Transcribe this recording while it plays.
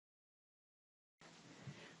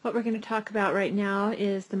What we're going to talk about right now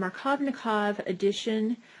is the Markovnikov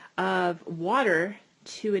addition of water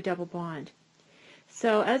to a double bond.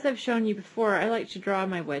 So as I've shown you before, I like to draw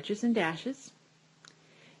my wedges and dashes.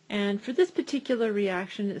 And for this particular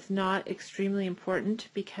reaction, it's not extremely important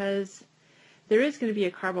because there is going to be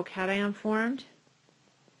a carbocation formed,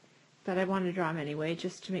 but I want to draw them anyway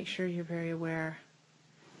just to make sure you're very aware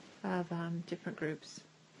of different groups.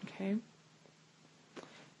 Okay.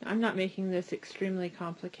 I'm not making this extremely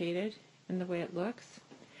complicated in the way it looks.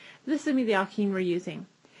 This is going to be the alkene we're using.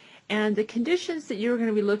 And the conditions that you're going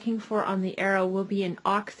to be looking for on the arrow will be an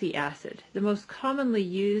oxy acid. The most commonly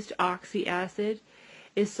used oxy acid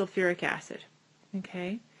is sulfuric acid.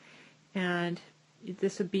 Okay? And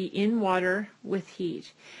this would be in water with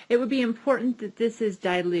heat. It would be important that this is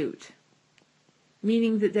dilute,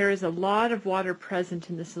 meaning that there is a lot of water present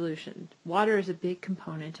in the solution. Water is a big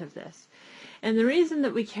component of this. And the reason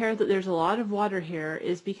that we care that there's a lot of water here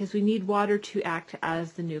is because we need water to act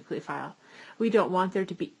as the nucleophile. We don't want there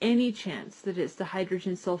to be any chance that it's the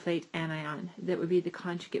hydrogen sulfate anion that would be the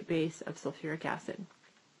conjugate base of sulfuric acid.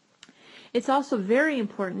 It's also very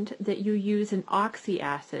important that you use an oxy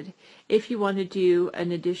acid if you want to do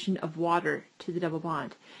an addition of water to the double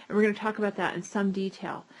bond. And we're going to talk about that in some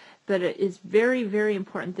detail. But it is very, very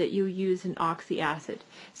important that you use an oxy acid.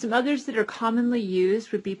 Some others that are commonly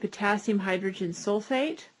used would be potassium hydrogen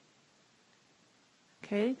sulfate.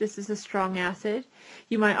 Okay, this is a strong acid.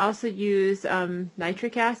 You might also use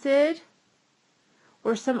nitric acid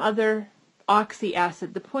or some other oxy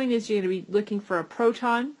acid. The point is you're going to be looking for a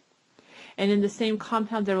proton, and in the same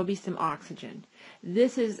compound there will be some oxygen.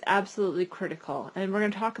 This is absolutely critical, and we're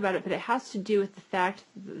going to talk about it, but it has to do with the fact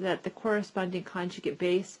that the corresponding conjugate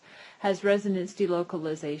base has resonance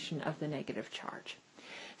delocalization of the negative charge.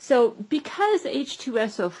 So because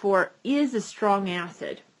H2SO4 is a strong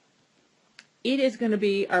acid, it is going to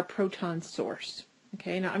be our proton source.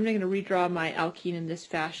 Okay, now I'm going to redraw my alkene in this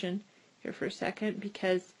fashion here for a second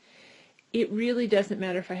because it really doesn't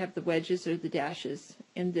matter if I have the wedges or the dashes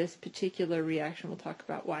in this particular reaction. We'll talk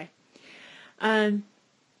about why. So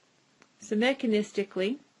mechanistically,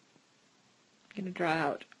 I'm going to draw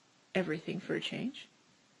out everything for a change.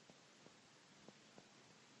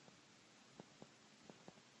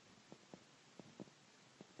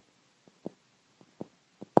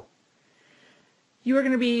 You are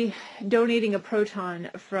going to be donating a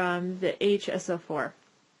proton from the HSO4.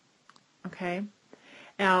 Okay?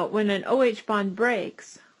 Now, when an OH bond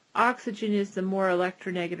breaks, oxygen is the more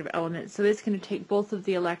electronegative element, so it's going to take both of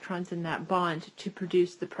the electrons in that bond to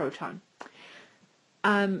produce the proton.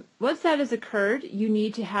 Once that has occurred, you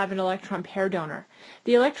need to have an electron pair donor.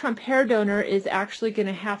 The electron pair donor is actually going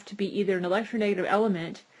to have to be either an electronegative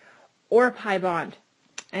element or a pi bond.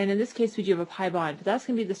 And in this case, we do have a pi bond, but that's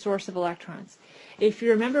going to be the source of electrons. If you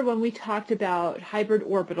remember when we talked about hybrid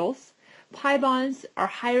orbitals, pi bonds are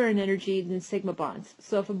higher in energy than sigma bonds.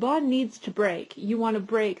 So if a bond needs to break, you want to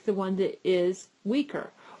break the one that is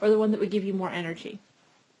weaker, or the one that would give you more energy.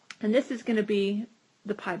 And this is going to be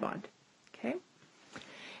the pi bond. Okay?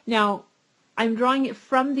 Now, I'm drawing it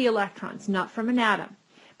from the electrons, not from an atom.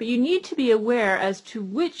 But you need to be aware as to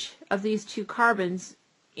which of these two carbons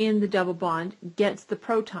in the double bond gets the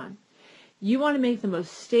proton. You want to make the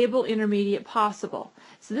most stable intermediate possible.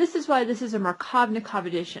 So this is why this is a Markovnikov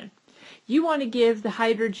addition. You want to give the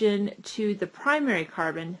hydrogen to the primary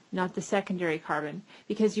carbon, not the secondary carbon,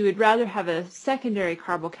 because you would rather have a secondary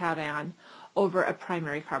carbocation over a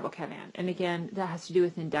primary carbocation. And again, that has to do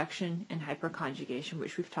with induction and hyperconjugation,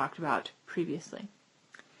 which we've talked about previously.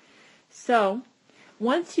 So,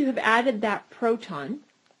 once you have added that proton,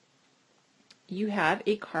 you have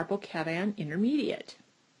a carbocation intermediate.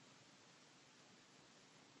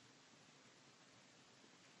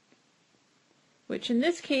 Which in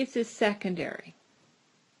this case is secondary.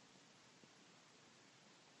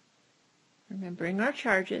 Remembering our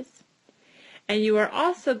charges. And you are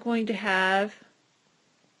also going to have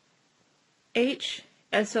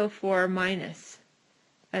HSO4 minus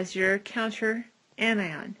as your counter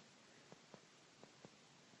anion.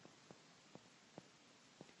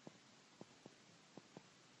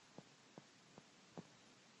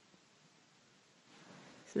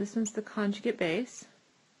 So this one's the conjugate base.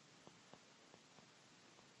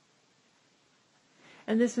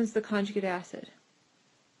 And this one's the conjugate acid.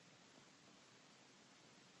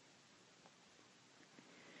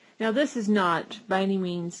 Now this is not by any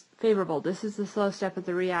means favorable. This is the slow step of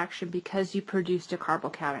the reaction because you produced a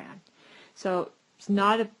carbocation. So it's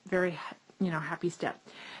not a very happy step.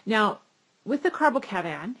 Now with the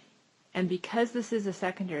carbocation, and because this is a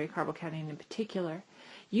secondary carbocation in particular,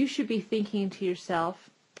 you should be thinking to yourself,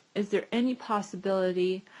 is there any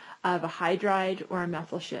possibility of a hydride or a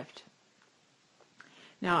methyl shift?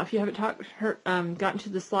 Now, if you haven't gotten to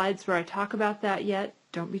the slides where I talk about that yet,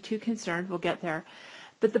 don't be too concerned. We'll get there.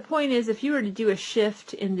 But the point is, if you were to do a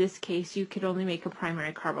shift in this case, you could only make a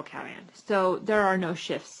primary carbocation. So there are no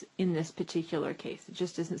shifts in this particular case. It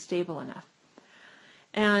just isn't stable enough.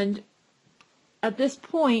 And at this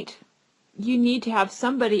point, you need to have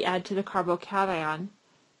somebody add to the carbocation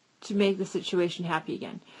to make the situation happy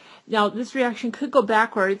again. Now, this reaction could go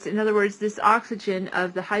backwards. In other words, this oxygen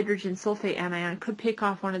of the hydrogen sulfate anion could pick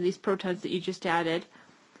off one of these protons that you just added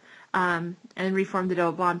and reform the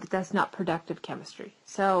double bond, but that's not productive chemistry.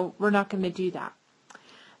 So we're not going to do that.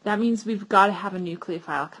 That means we've got to have a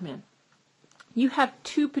nucleophile come in. You have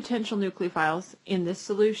two potential nucleophiles in this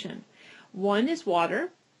solution. One is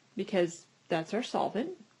water, because that's our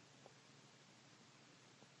solvent.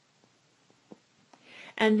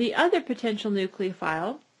 And the other potential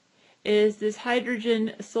nucleophile is this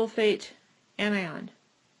hydrogen sulfate anion.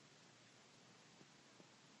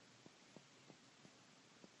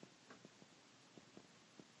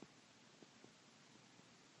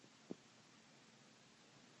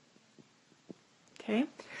 Okay.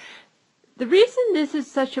 The reason this is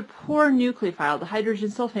such a poor nucleophile, the hydrogen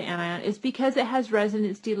sulfate anion, is because it has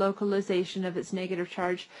resonance delocalization of its negative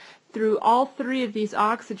charge through all three of these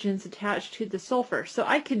oxygens attached to the sulfur. So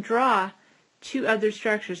I could draw two other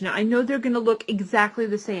structures. Now I know they're going to look exactly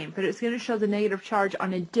the same, but it's going to show the negative charge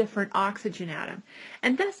on a different oxygen atom.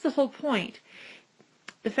 And that's the whole point.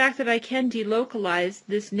 The fact that I can delocalize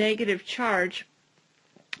this negative charge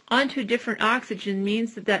onto a different oxygen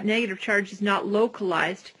means that that negative charge is not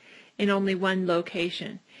localized in only one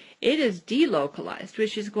location. It is delocalized,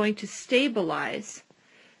 which is going to stabilize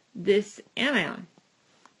this anion.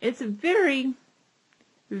 It's a very,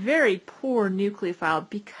 very poor nucleophile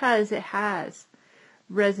because it has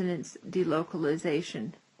resonance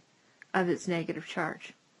delocalization of its negative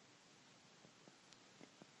charge.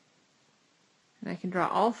 And I can draw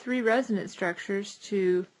all three resonance structures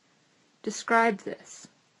to describe this.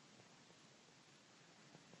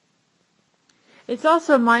 It's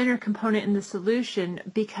also a minor component in the solution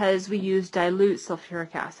because we use dilute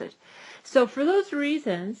sulfuric acid. So for those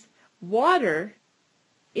reasons, water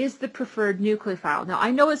is the preferred nucleophile. Now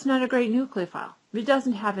I know it's not a great nucleophile. It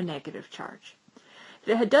doesn't have a negative charge.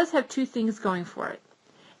 It does have two things going for it.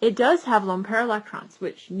 It does have lone pair electrons,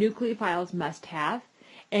 which nucleophiles must have,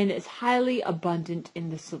 and it's highly abundant in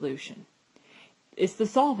the solution. It's the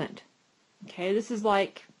solvent. Okay, this is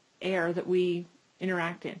like air that we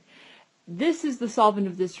interact in. This is the solvent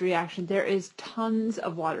of this reaction. There is tons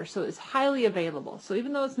of water, so it's highly available. So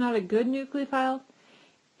even though it's not a good nucleophile,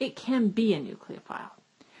 it can be a nucleophile.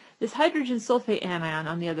 This hydrogen sulfate anion,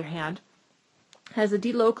 on the other hand, has a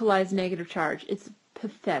delocalized negative charge. It's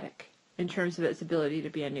pathetic in terms of its ability to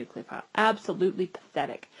be a nucleophile. Absolutely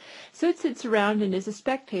pathetic. So it sits around and is a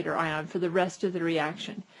spectator ion for the rest of the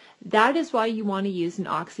reaction. That is why you want to use an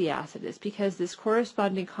oxyacid. It's because this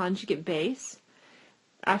corresponding conjugate base,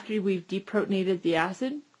 after we've deprotonated the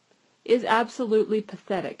acid, is absolutely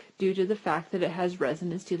pathetic due to the fact that it has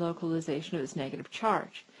resonance delocalization of its negative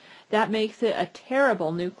charge. That makes it a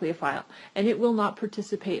terrible nucleophile, and it will not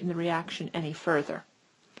participate in the reaction any further.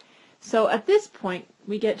 So at this point,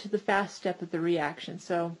 we get to the fast step of the reaction.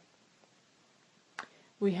 So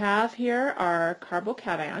we have here our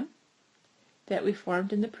carbocation that we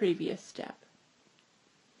formed in the previous step.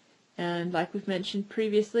 And like we've mentioned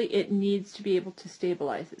previously, it needs to be able to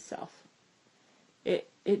stabilize itself.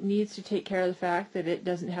 It needs to take care of the fact that it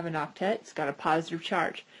doesn't have an octet. It's got a positive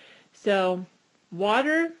charge. So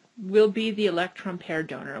water will be the electron pair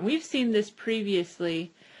donor. And we've seen this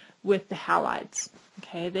previously with the halides.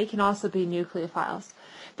 Okay, they can also be nucleophiles.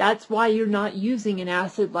 That's why you're not using an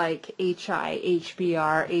acid like HI,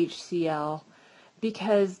 HBr, HCl,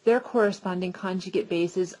 because their corresponding conjugate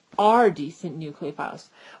bases are decent nucleophiles.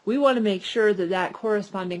 We want to make sure that that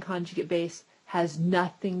corresponding conjugate base has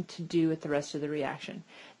nothing to do with the rest of the reaction.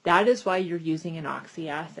 That is why you're using an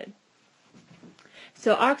oxyacid.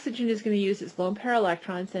 So oxygen is going to use its lone pair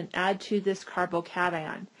electrons and add to this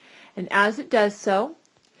carbocation. And as it does so,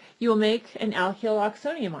 you will make an alkyl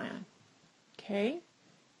oxonium ion. Okay?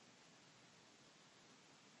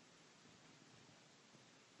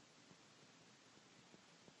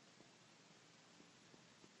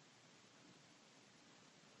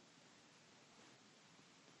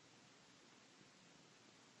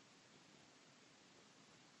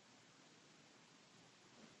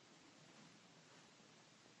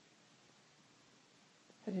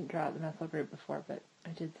 I didn't draw out the methyl group before, but I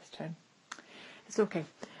did this time. It's okay.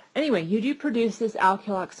 Anyway, you do produce this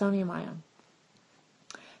alkyl oxonium ion.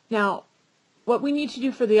 Now, what we need to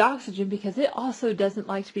do for the oxygen, because it also doesn't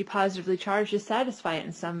like to be positively charged, is satisfy it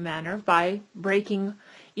in some manner by breaking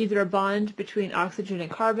either a bond between oxygen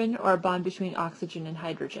and carbon or a bond between oxygen and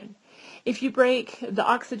hydrogen. If you break the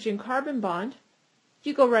oxygen-carbon bond,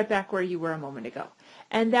 you go right back where you were a moment ago.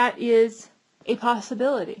 And that is a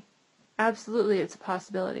possibility. Absolutely, it's a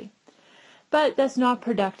possibility. But that's not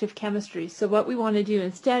productive chemistry. So what we want to do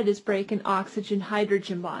instead is break an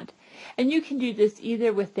oxygen-hydrogen bond. And you can do this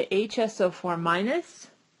either with the HSO4-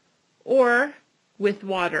 or with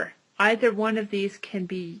water. Either one of these can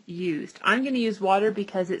be used. I'm going to use water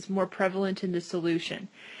because it's more prevalent in the solution.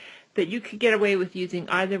 But you could get away with using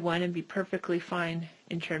either one and be perfectly fine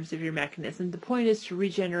in terms of your mechanism. The point is to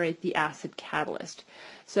regenerate the acid catalyst.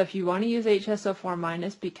 So if you want to use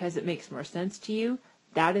HSO4- because it makes more sense to you,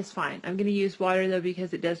 that is fine. I'm going to use water though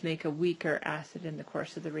because it does make a weaker acid in the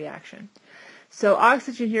course of the reaction. So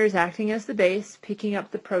oxygen here is acting as the base, picking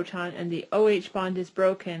up the proton, and the OH bond is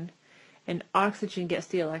broken, and oxygen gets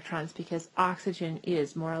the electrons because oxygen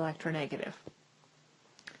is more electronegative.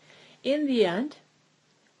 In the end,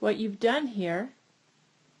 what you've done here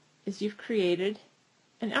is you've created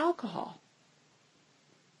an alcohol.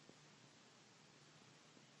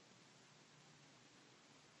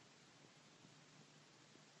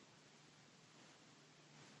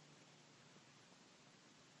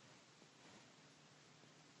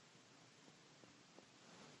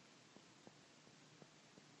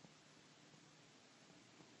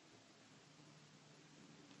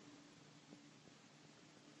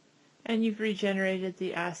 And you've regenerated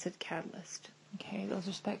the acid catalyst. Okay, those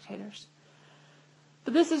are spectators.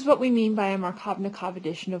 But this is what we mean by a Markovnikov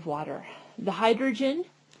addition of water. The hydrogen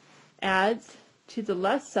adds to the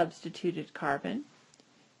less substituted carbon,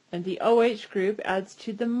 and the OH group adds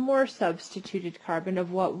to the more substituted carbon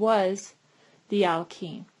of what was the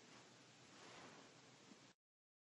alkene.